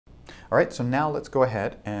All right, so now let's go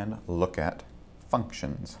ahead and look at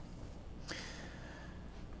functions.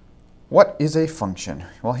 What is a function?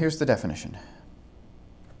 Well, here's the definition.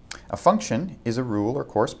 A function is a rule or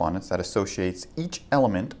correspondence that associates each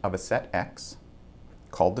element of a set X,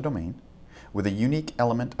 called the domain, with a unique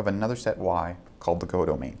element of another set Y, called the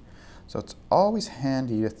codomain. So it's always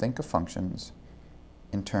handy to think of functions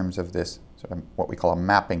in terms of this sort of what we call a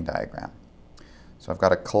mapping diagram. So I've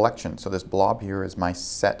got a collection. So this blob here is my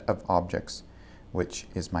set of objects, which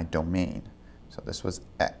is my domain. So this was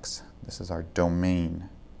X. This is our domain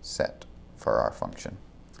set for our function.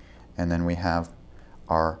 And then we have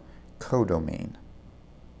our codomain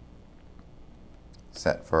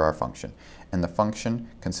set for our function. And the function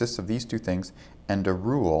consists of these two things and a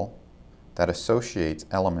rule that associates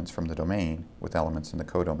elements from the domain with elements in the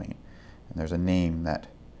codomain. And there's a name that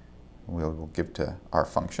we'll give to our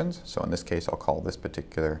functions. So in this case, I'll call this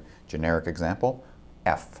particular generic example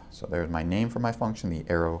f. So there's my name for my function. The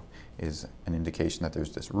arrow is an indication that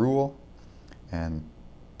there's this rule, and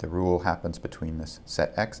the rule happens between this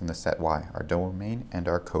set x and the set y, our domain and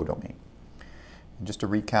our codomain. And just to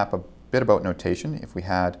recap a bit about notation, if we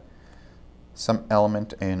had some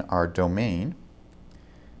element in our domain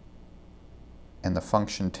and the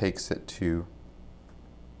function takes it to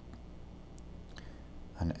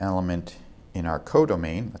an element in our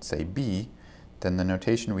codomain, let's say b, then the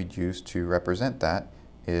notation we'd use to represent that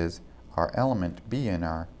is our element b in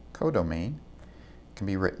our codomain can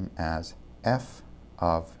be written as f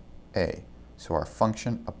of a. So our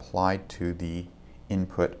function applied to the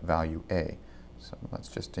input value a. So let's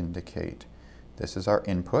just indicate this is our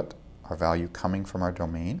input, our value coming from our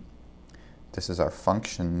domain. This is our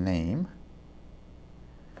function name.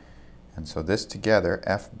 And so this together,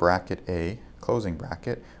 f bracket a, closing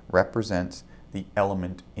bracket, represents the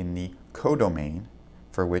element in the codomain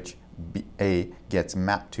for which a gets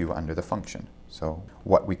mapped to under the function. So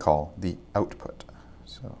what we call the output.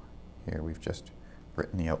 So here we've just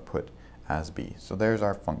written the output as b. So there's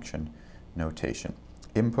our function notation.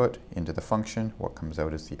 Input into the function, what comes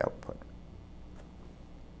out is the output.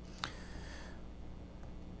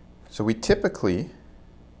 So we typically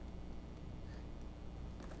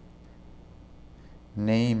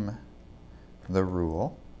name the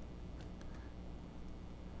rule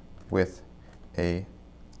with a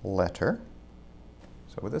letter.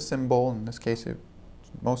 So with a symbol, in this case,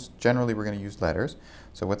 most generally we're going to use letters.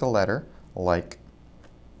 So with a letter like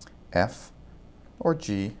F or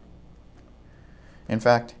G. In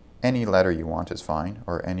fact, any letter you want is fine,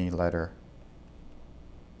 or any letter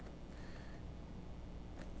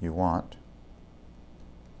you want.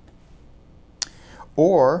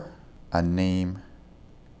 Or a name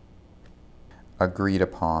agreed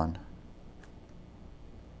upon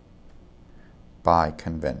by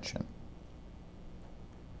convention.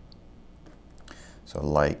 So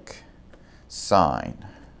like sine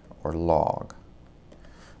or log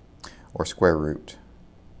or square root.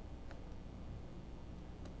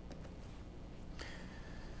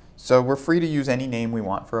 So we're free to use any name we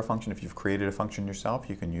want for a function. If you've created a function yourself,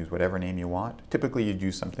 you can use whatever name you want. Typically you'd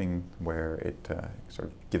use something where it sort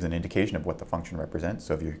of gives an indication of what the function represents.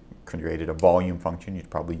 So if you created a volume function,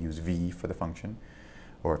 you'd probably use v for the function.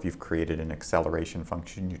 Or if you've created an acceleration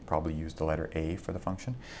function, you'd probably use the letter a for the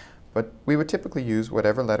function. But we would typically use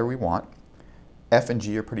whatever letter we want. F and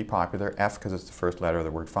G are pretty popular. F because it's the first letter of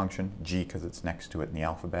the word function. G because it's next to it in the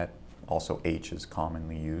alphabet. Also H is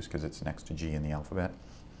commonly used because it's next to G in the alphabet.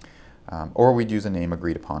 Or we'd use a name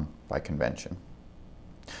agreed upon by convention.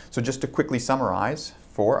 So just to quickly summarize,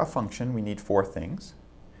 for a function we need four things.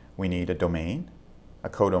 We need a domain, a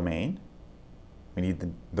codomain, we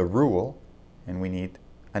need the rule, and we need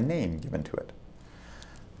a name given to it.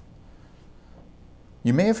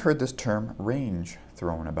 You may have heard this term range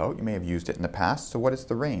thrown about. You may have used it in the past. So what is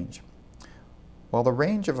the range? Well, the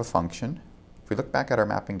range of a function, if we look back at our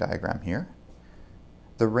mapping diagram here,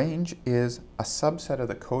 the range is a subset of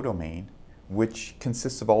the codomain which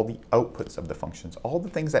consists of all the outputs of the functions, all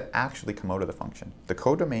the things that actually come out of the function. The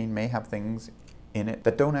codomain may have things in it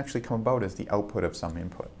that don't actually come about as the output of some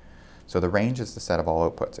input. So the range is the set of all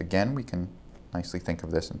outputs. Again, we can nicely think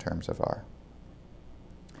of this in terms of our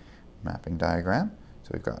mapping diagram.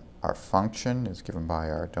 So we've got our function is given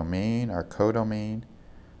by our domain, our codomain,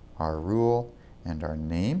 our rule, and our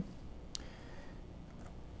name.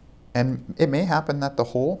 And it may happen that the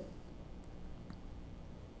whole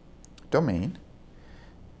domain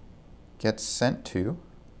gets sent to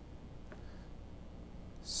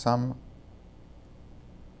some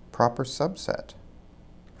proper subset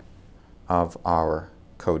of our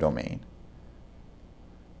codomain.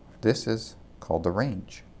 This is called the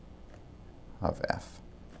range of f.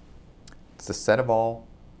 It's the set of all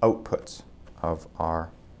outputs of our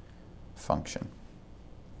function.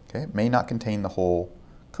 Okay, it may not contain the whole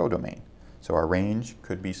codomain. So our range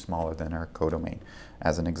could be smaller than our codomain.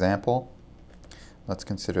 As an example, let's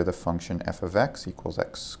consider the function f of x equals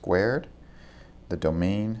x squared. The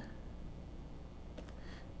domain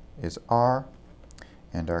is R,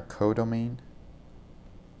 and our codomain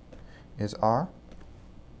is R.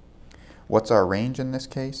 What's our range in this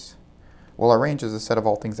case? Well, our range is the set of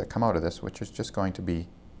all things that come out of this, which is just going to be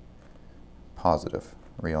positive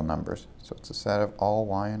real numbers. So it's a set of all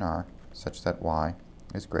y and r such that y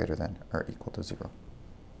is greater than or equal to 0.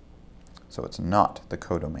 So it's not the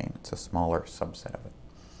codomain, it's a smaller subset of it.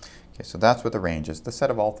 Okay, so that's what the range is, the set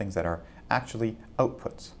of all things that are actually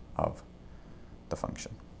outputs of the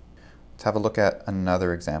function. Let's have a look at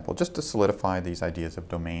another example, just to solidify these ideas of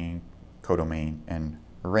domain, codomain, and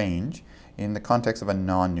range in the context of a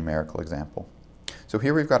non-numerical example. So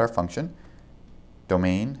here we've got our function,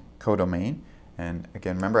 domain, codomain, and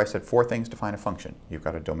again, remember I said 4 things define a function. You've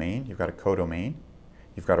got a domain, you've got a codomain,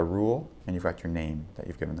 you've got a rule, and you've got your name that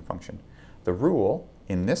you've given the function. The rule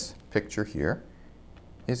in this picture here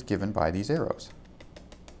is given by these arrows.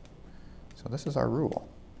 So this is our rule.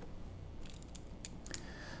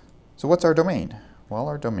 So what's our domain? Well,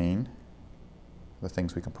 our domain, the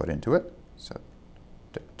things we can put into it. So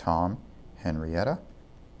Tom, Henrietta,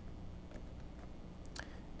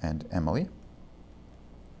 and Emily.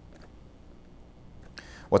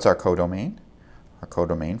 What's our codomain? Our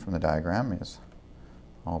codomain from the diagram is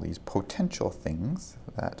all these potential things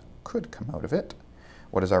that could come out of it.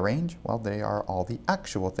 What is our range? Well, they are all the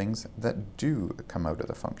actual things that do come out of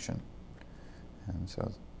the function. And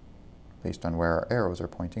so based on where our arrows are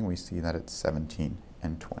pointing, we see that it's 17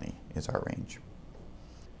 and 20 is our range.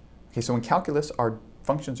 Okay, so in calculus, our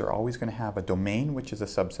functions are always going to have a domain, which is a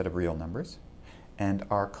subset of real numbers, and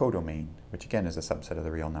our codomain, which again is a subset of the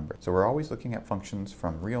real number. So we're always looking at functions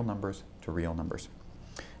from real numbers to real numbers.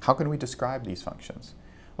 How can we describe these functions?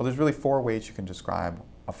 Well, there's really 4 ways you can describe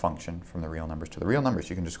a function from the real numbers to the real numbers.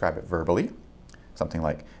 You can describe it verbally, something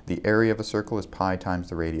like the area of a circle is pi times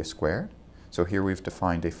the radius squared. So here we've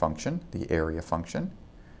defined a function, the area function,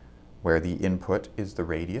 where the input is the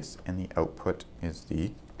radius and the output is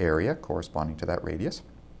the area corresponding to that radius.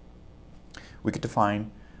 We could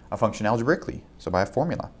define a function algebraically, so by a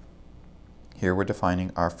formula. Here we're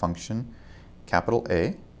defining our function, capital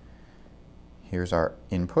A. Here's our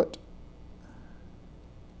input.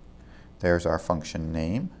 There's our function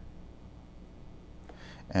name.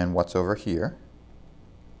 And what's over here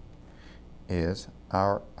is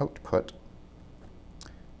our output,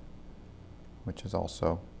 which is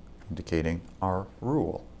also indicating our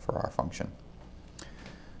rule for our function.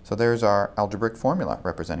 So there's our algebraic formula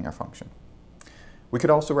representing our function. We could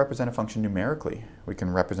also represent a function numerically. We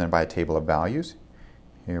can represent it by a table of values.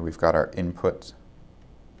 Here we've got our inputs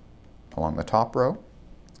along the top row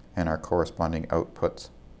and our corresponding outputs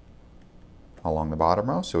along the bottom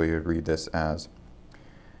row. So we would read this as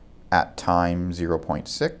at time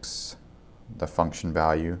 0.6, the function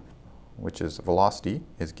value, which is velocity,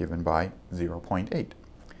 is given by 0.8.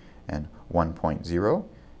 And 1.0,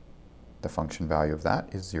 the function value of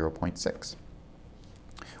that is 0.6.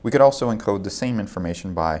 We could also encode the same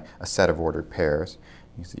information by a set of ordered pairs.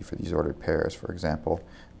 You see for these ordered pairs, for example,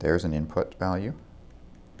 there's an input value,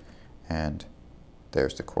 and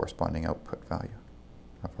there's the corresponding output value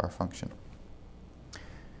of our function.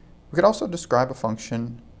 We could also describe a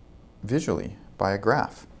function visually by a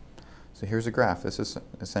graph. So here's a graph. This is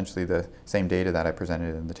essentially the same data that I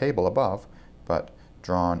presented in the table above, but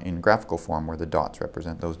drawn in graphical form where the dots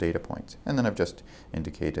represent those data points. And then I've just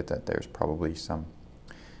indicated that there's probably some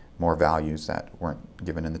more values that weren't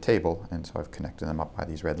given in the table, and so I've connected them up by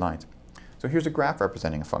these red lines. So here's a graph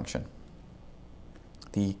representing a function.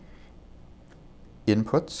 The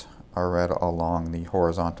inputs are read along the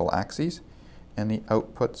horizontal axes, and the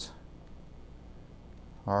outputs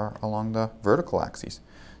are along the vertical axes.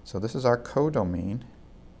 So this is our codomain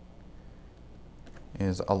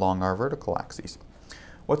is along our vertical axes.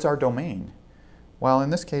 What's our domain? Well,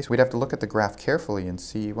 in this case, we'd have to look at the graph carefully and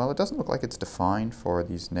see, well, it doesn't look like it's defined for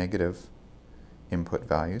these negative input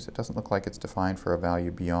values. It doesn't look like it's defined for a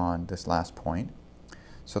value beyond this last point.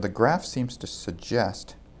 So the graph seems to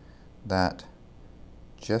suggest that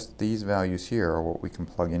just these values here are what we can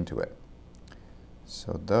plug into it.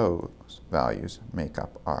 So those values make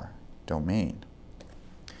up our domain.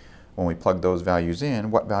 When we plug those values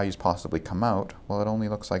in, what values possibly come out? Well, it only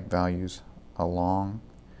looks like values along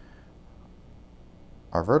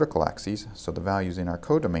our vertical axes, so the values in our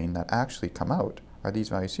codomain that actually come out are these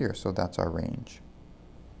values here, so that's our range.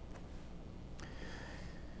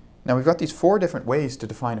 Now we've got these 4 different ways to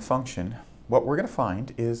define a function. What we're going to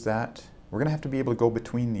find is that we're going to have to be able to go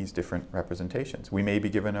between these different representations. We may be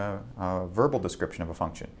given a verbal description of a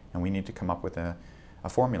function, and we need to come up with a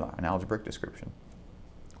formula, an algebraic description.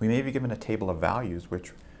 We may be given a table of values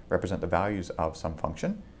which represent the values of some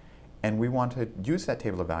function, and we want to use that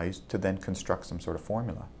table of values to then construct some sort of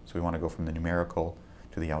formula. So we want to go from the numerical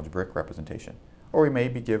to the algebraic representation. Or we may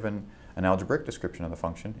be given an algebraic description of the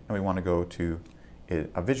function, and we want to go to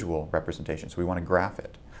a visual representation. So we want to graph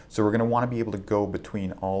it. So we're going to want to be able to go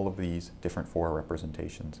between all of these different 4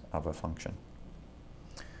 representations of a function.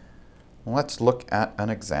 Let's look at an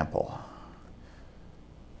example.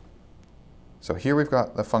 So here we've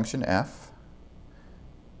got the function f.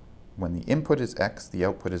 When the input is x, the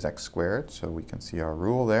output is x squared. So we can see our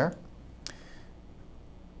rule there.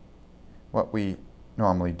 What we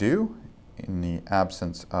normally do in the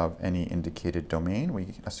absence of any indicated domain,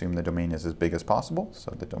 we assume the domain is as big as possible.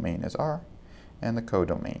 So the domain is R, and the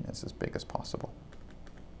codomain is as big as possible.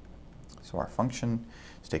 So our function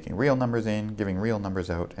is taking real numbers in, giving real numbers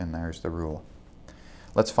out, and there's the rule.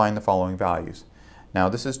 Let's find the following values. Now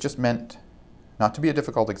this is just meant not to be a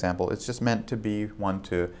difficult example, it's just meant to be one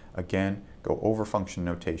to, again, go over function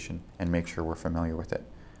notation and make sure we're familiar with it.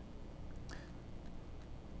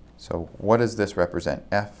 So what does this represent?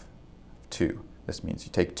 F2. This means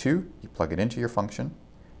you take 2, you plug it into your function,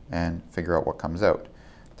 and figure out what comes out.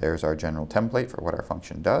 There's our general template for what our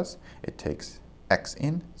function does. It takes x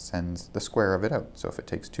in, sends the square of it out. So if it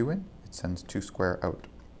takes 2 in, it sends 2 square out,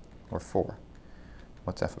 or 4.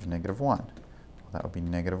 What's f of negative 1? Well, that would be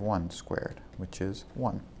negative 1 squared, which is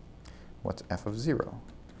 1. What's f of 0?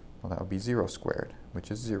 Well, that would be 0 squared, which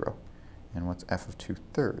is 0. And what's f of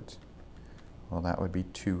 2/3? Well, that would be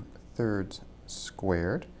 2/3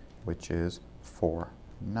 squared, which is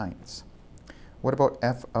 4/9. What about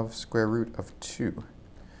f of square root of 2? Well,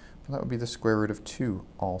 that would be the square root of 2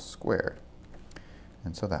 all squared.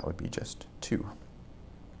 And so that would be just 2.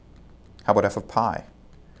 How about f of pi?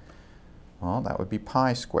 Well, that would be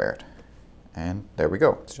pi squared. And there we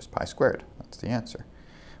go. It's just pi squared. That's the answer.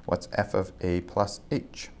 What's f of a plus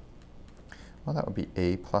h? Well, that would be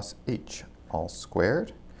a plus h all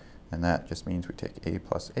squared. And that just means we take a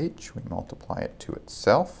plus h, we multiply it to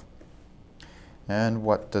itself. And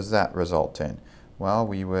what does that result in? Well,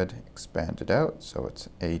 we would expand it out, so it's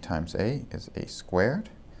a times a is a squared.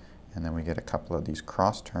 And then we get a couple of these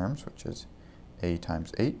cross terms, which is a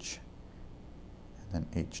times h, and then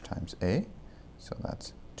h times a. So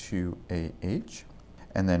that's 2ah.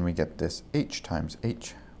 And then we get this h times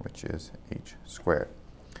h, which is h squared.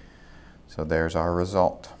 So there's our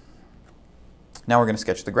result. Now we're going to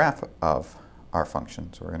sketch the graph of our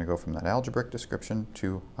function. So we're going to go from that algebraic description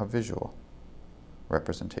to a visual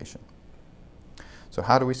representation. So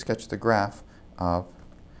how do we sketch the graph of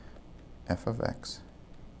f of x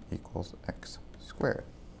equals x squared?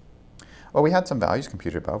 Well, we had some values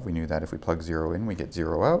computed above. We knew that if we plug 0 in, we get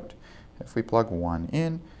 0 out. If we plug 1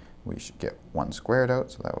 in, we should get 1 squared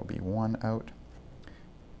out, so that will be 1 out.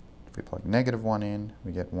 If we plug negative 1 in,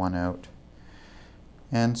 we get 1 out,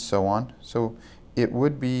 and so on. So it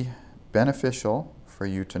would be beneficial for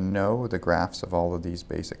you to know the graphs of all of these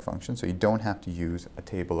basic functions, so you don't have to use a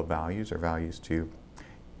table of values or values to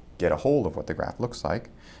get a hold of what the graph looks like.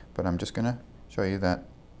 But I'm just going to show you that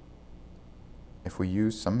if we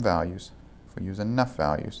use some values, if we use enough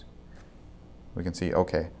values, we can see,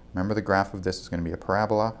 okay, remember the graph of this is going to be a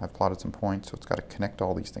parabola. I've plotted some points, so it's got to connect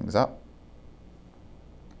all these things up.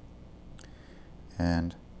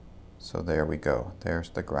 And so there we go. There's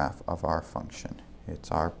the graph of our function.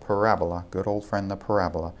 It's our parabola, good old friend the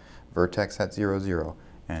parabola, vertex at 0, 0,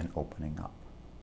 and opening up.